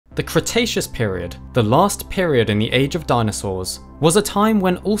The Cretaceous period, the last period in the age of dinosaurs, was a time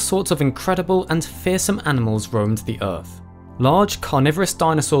when all sorts of incredible and fearsome animals roamed the earth. Large carnivorous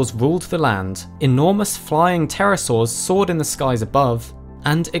dinosaurs ruled the land, enormous flying pterosaurs soared in the skies above,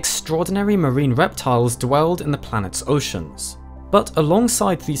 and extraordinary marine reptiles dwelled in the planet's oceans. But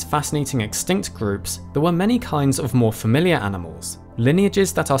alongside these fascinating extinct groups, there were many kinds of more familiar animals,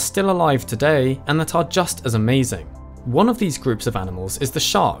 lineages that are still alive today and that are just as amazing. One of these groups of animals is the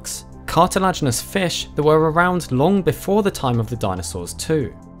sharks, cartilaginous fish that were around long before the time of the dinosaurs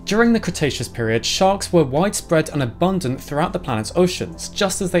too. During the Cretaceous period, sharks were widespread and abundant throughout the planet's oceans,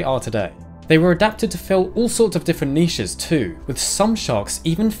 just as they are today. They were adapted to fill all sorts of different niches too, with some sharks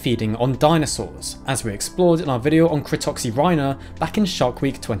even feeding on dinosaurs, as we explored in our video on Cretoxyrhina back in Shark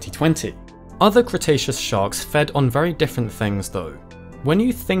Week 2020. Other Cretaceous sharks fed on very different things though. When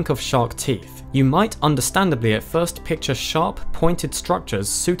you think of shark teeth, you might understandably at first picture sharp, pointed structures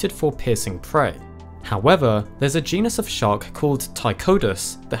suited for piercing prey. However, there's a genus of shark called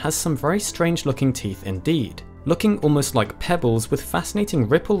Ptychodus that has some very strange looking teeth indeed, looking almost like pebbles with fascinating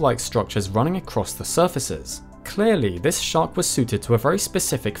ripple-like structures running across the surfaces. Clearly, this shark was suited to a very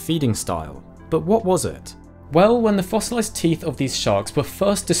specific feeding style. But what was it? Well, when the fossilized teeth of these sharks were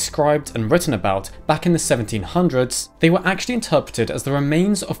first described and written about back in the 1700s, they were actually interpreted as the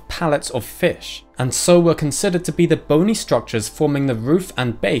remains of pallets of fish, and so were considered to be the bony structures forming the roof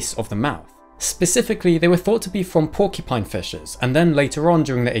and base of the mouth. Specifically, they were thought to be from porcupine fishes, and then later on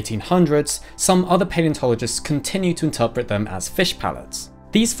during the 1800s, some other paleontologists continued to interpret them as fish pallets.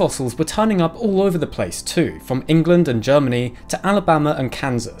 These fossils were turning up all over the place too, from England and Germany to Alabama and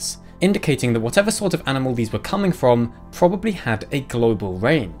Kansas, indicating that whatever sort of animal these were coming from probably had a global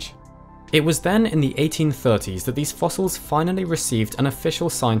range. It was then in the 1830s that these fossils finally received an official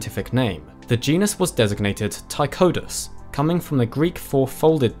scientific name. The genus was designated Ptychodus, coming from the Greek for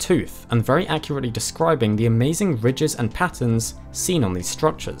folded tooth and very accurately describing the amazing ridges and patterns seen on these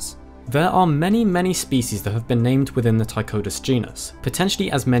structures. There are many species that have been named within the Ptychodus genus,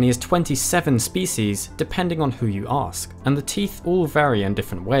 potentially as many as 27 species depending on who you ask, and the teeth all vary in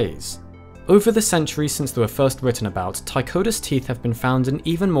different ways. Over the centuries since they were first written about, Ptychodus teeth have been found in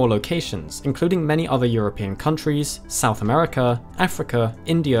even more locations, including many other European countries, South America, Africa,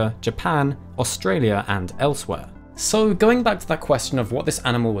 India, Japan, Australia, and elsewhere. So going back to that question of what this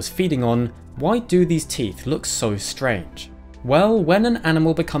animal was feeding on, why do these teeth look so strange? Well, when an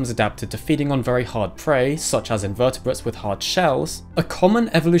animal becomes adapted to feeding on very hard prey, such as invertebrates with hard shells, a common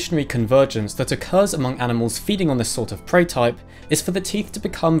evolutionary convergence that occurs among animals feeding on this sort of prey type is for the teeth to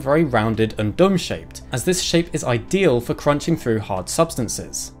become very rounded and dome-shaped, as this shape is ideal for crunching through hard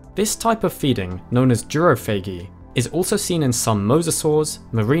substances. This type of feeding, known as durophagy, is also seen in some mosasaurs,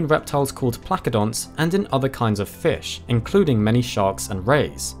 marine reptiles called placodonts, and in other kinds of fish, including many sharks and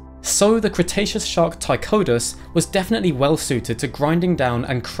rays. So the Cretaceous shark Ptychodus was definitely well suited to grinding down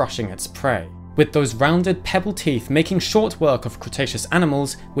and crushing its prey, with those rounded pebble teeth making short work of Cretaceous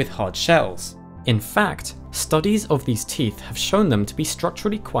animals with hard shells. In fact, studies of these teeth have shown them to be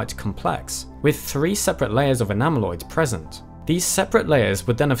structurally quite complex, with 3 separate layers of enameloid present. These separate layers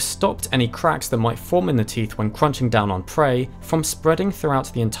would then have stopped any cracks that might form in the teeth when crunching down on prey from spreading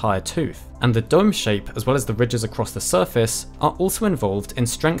throughout the entire tooth, and the dome shape as well as the ridges across the surface are also involved in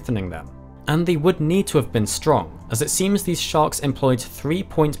strengthening them. And they would need to have been strong, as it seems these sharks employed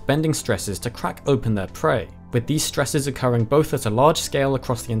 3-point bending stresses to crack open their prey, with these stresses occurring both at a large scale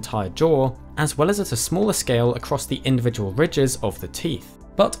across the entire jaw, as well as at a smaller scale across the individual ridges of the teeth.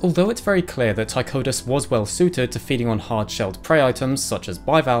 But although it's very clear that Ptychodus was well suited to feeding on hard-shelled prey items such as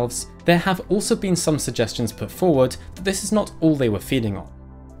bivalves, there have also been some suggestions put forward that this is not all they were feeding on.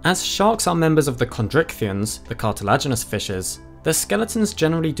 As sharks are members of the chondrichthyans, the cartilaginous fishes, their skeletons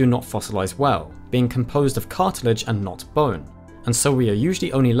generally do not fossilize well, being composed of cartilage and not bone, and so we are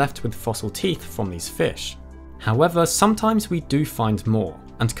usually only left with fossil teeth from these fish. However, sometimes we do find more,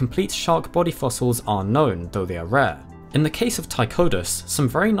 and complete shark body fossils are known, though they are rare. In the case of Ptychodus, some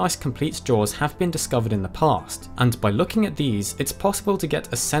very nice complete jaws have been discovered in the past, and by looking at these, it's possible to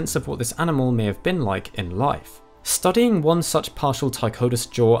get a sense of what this animal may have been like in life. Studying one such partial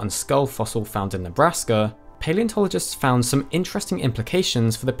Ptychodus jaw and skull fossil found in Nebraska, paleontologists found some interesting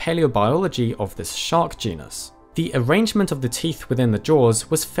implications for the paleobiology of this shark genus. The arrangement of the teeth within the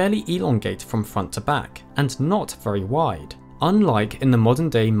jaws was fairly elongate from front to back, and not very wide, unlike in the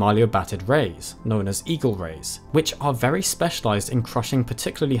modern-day malleobatid rays, known as eagle rays, which are very specialized in crushing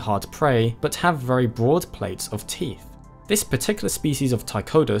particularly hard prey but have very broad plates of teeth. This particular species of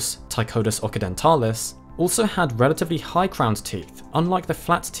Ptychodus, Ptychodus occidentalis, also had relatively high-crowned teeth, unlike the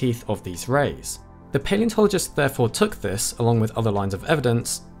flat teeth of these rays. The paleontologists therefore took this, along with other lines of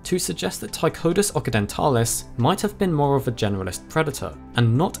evidence, to suggest that Ptychodus occidentalis might have been more of a generalist predator,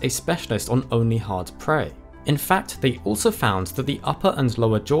 and not a specialist on only hard prey. In fact, they also found that the upper and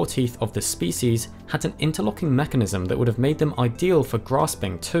lower jaw teeth of this species had an interlocking mechanism that would have made them ideal for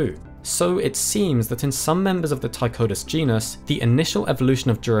grasping too. So it seems that in some members of the Ptychodus genus, the initial evolution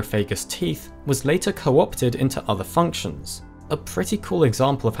of durophagus teeth was later co-opted into other functions. A pretty cool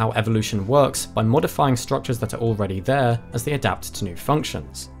example of how evolution works by modifying structures that are already there as they adapt to new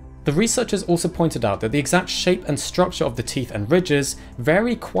functions. The researchers also pointed out that the exact shape and structure of the teeth and ridges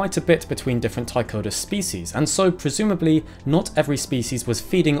vary quite a bit between different Ptychodus species, and so presumably not every species was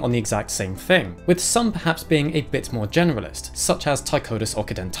feeding on the exact same thing, with some perhaps being a bit more generalist, such as Ptychodus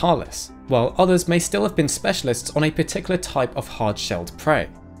occidentalis, while others may still have been specialists on a particular type of hard-shelled prey.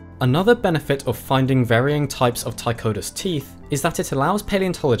 Another benefit of finding varying types of Ptychodus teeth is that it allows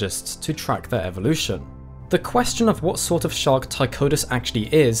paleontologists to track their evolution. The question of what sort of shark Ptychodus actually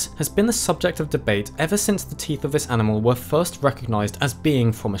is has been the subject of debate ever since the teeth of this animal were first recognised as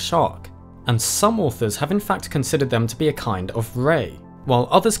being from a shark, and some authors have in fact considered them to be a kind of ray, while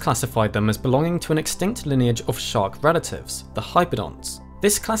others classified them as belonging to an extinct lineage of shark relatives, the hybodonts.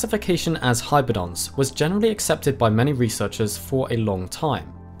 This classification as hybodonts was generally accepted by many researchers for a long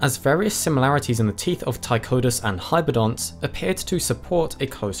time, as various similarities in the teeth of Ptychodus and hybodonts appeared to support a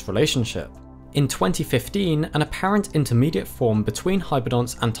close relationship. In 2015, an apparent intermediate form between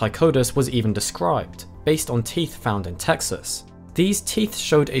hybodonts and Ptychodus was even described, based on teeth found in Texas. These teeth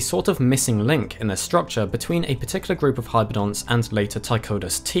showed a sort of missing link in their structure between a particular group of hybodonts and later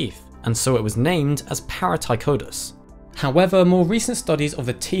Ptychodus teeth, and so it was named as Ptychodus. However, more recent studies of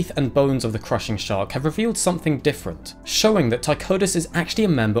the teeth and bones of the crushing shark have revealed something different, showing that Ptychodus is actually a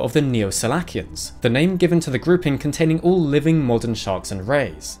member of the Neoselacians, the name given to the grouping containing all living modern sharks and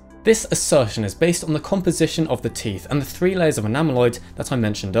rays. This assertion is based on the composition of the teeth and the 3 layers of enameloid that I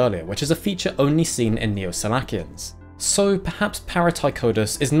mentioned earlier, which is a feature only seen in Neoselacians. So perhaps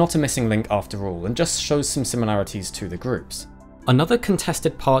Ptychodus is not a missing link after all, and just shows some similarities to the groups. Another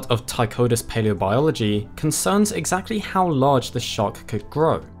contested part of Ptychodus paleobiology concerns exactly how large the shark could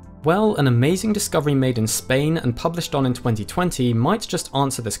grow. Well, an amazing discovery made in Spain and published on in 2020 might just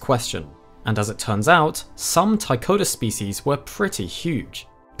answer this question, and as it turns out, some Ptychodus species were pretty huge.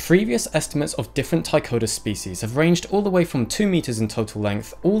 Previous estimates of different Ptychodus species have ranged all the way from 2 meters in total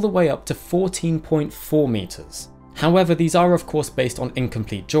length all the way up to 14.4 meters. However, these are of course based on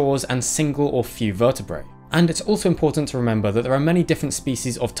incomplete jaws and single or few vertebrae. And it's also important to remember that there are many different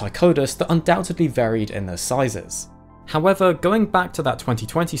species of Ptychodus that undoubtedly varied in their sizes. However, going back to that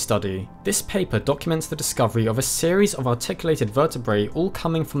 2020 study, this paper documents the discovery of a series of articulated vertebrae all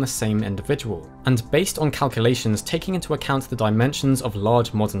coming from the same individual, and based on calculations taking into account the dimensions of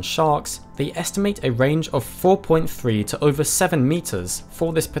large modern sharks, they estimate a range of 4.3 to over 7 meters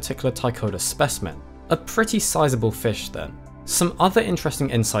for this particular Ptychodus specimen. A pretty sizable fish then. Some other interesting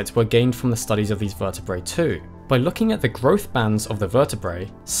insights were gained from the studies of these vertebrae too. By looking at the growth bands of the vertebrae,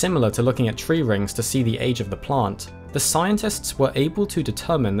 similar to looking at tree rings to see the age of the plant, the scientists were able to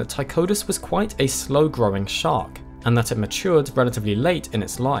determine that Ptychodus was quite a slow-growing shark, and that it matured relatively late in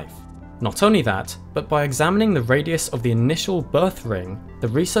its life. Not only that, but by examining the radius of the initial birth ring, the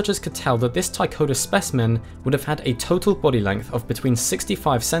researchers could tell that this Ptychodus specimen would have had a total body length of between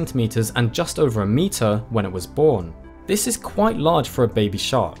 65 centimeters and just over a meter when it was born. This is quite large for a baby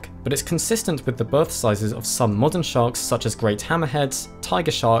shark, but it's consistent with the birth sizes of some modern sharks such as great hammerheads,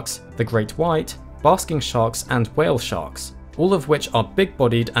 tiger sharks, the great white, basking sharks and whale sharks, all of which are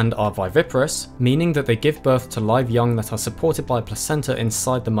big-bodied and are viviparous, meaning that they give birth to live young that are supported by a placenta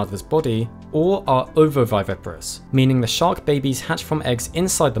inside the mother's body, or are ovoviviparous, meaning the shark babies hatch from eggs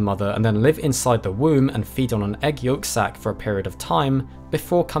inside the mother and then live inside the womb and feed on an egg yolk sac for a period of time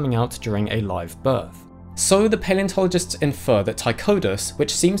before coming out during a live birth. So the paleontologists infer that Ptychodus,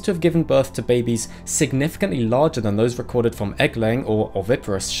 which seems to have given birth to babies significantly larger than those recorded from egg-laying or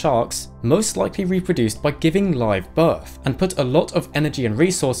oviparous sharks, most likely reproduced by giving live birth, and put a lot of energy and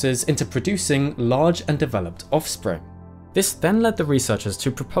resources into producing large and developed offspring. This then led the researchers to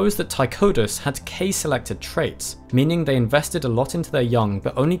propose that Ptychodus had K-selected traits, meaning they invested a lot into their young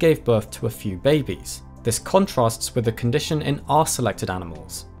but only gave birth to a few babies. This contrasts with the condition in R-selected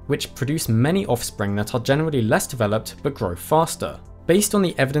animals, which produce many offspring that are generally less developed but grow faster. Based on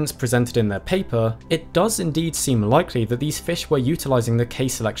the evidence presented in their paper, it does indeed seem likely that these fish were utilizing the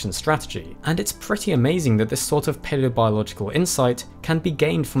K-selection strategy, and it's pretty amazing that this sort of paleobiological insight can be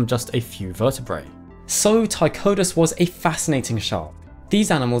gained from just a few vertebrae. So Ptychodus was a fascinating shark. These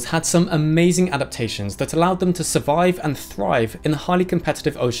animals had some amazing adaptations that allowed them to survive and thrive in the highly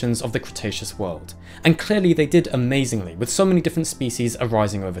competitive oceans of the Cretaceous world, and clearly they did amazingly, with so many different species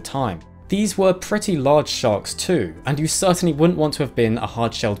arising over time. These were pretty large sharks too, and you certainly wouldn't want to have been a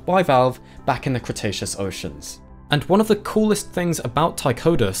hard-shelled bivalve back in the Cretaceous oceans. And one of the coolest things about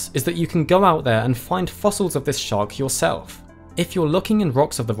Ptychodus is that you can go out there and find fossils of this shark yourself. If you're looking in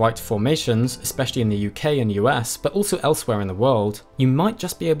rocks of the right formations, especially in the UK and US, but also elsewhere in the world, you might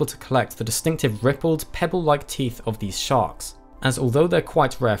just be able to collect the distinctive rippled, pebble-like teeth of these sharks. As although they're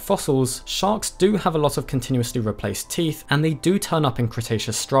quite rare fossils, sharks do have a lot of continuously replaced teeth, and they do turn up in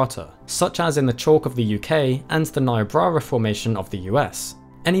Cretaceous strata, such as in the chalk of the UK and the Niobrara formation of the US.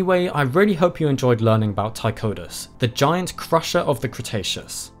 Anyway, I really hope you enjoyed learning about Ptychodus, the giant crusher of the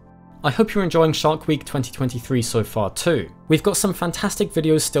Cretaceous. I hope you're enjoying Shark Week 2023 so far too. We've got some fantastic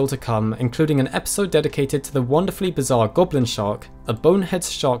videos still to come, including an episode dedicated to the wonderfully bizarre goblin shark, a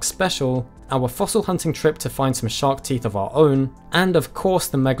boneheads shark special, our fossil hunting trip to find some shark teeth of our own, and of course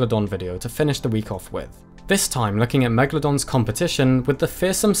the Megalodon video to finish the week off with. This time looking at Megalodon's competition with the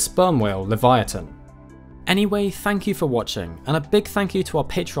fearsome sperm whale Leviathan. Anyway, thank you for watching, and a big thank you to our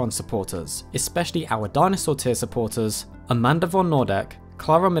Patreon supporters, especially our Dinosaur tier supporters, Amanda von Nordek,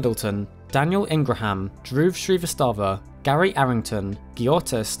 Clara Middleton, Daniel Ingraham, Dhruv Shrivastava, Gary Arrington,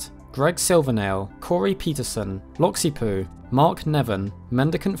 Giortist, Greg Silvernail, Corey Peterson, Loxypoo, Mark Nevin,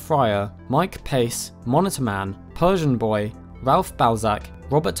 Mendicant Fryer, Mike Pace, Monitor Man, Persian Boy, Ralph Balzac,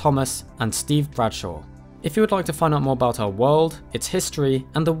 Robert Thomas, and Steve Bradshaw. If you would like to find out more about our world, its history,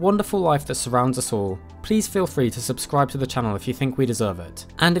 and the wonderful life that surrounds us all, please feel free to subscribe to the channel if you think we deserve it,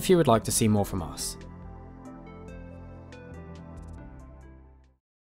 and if you would like to see more from us.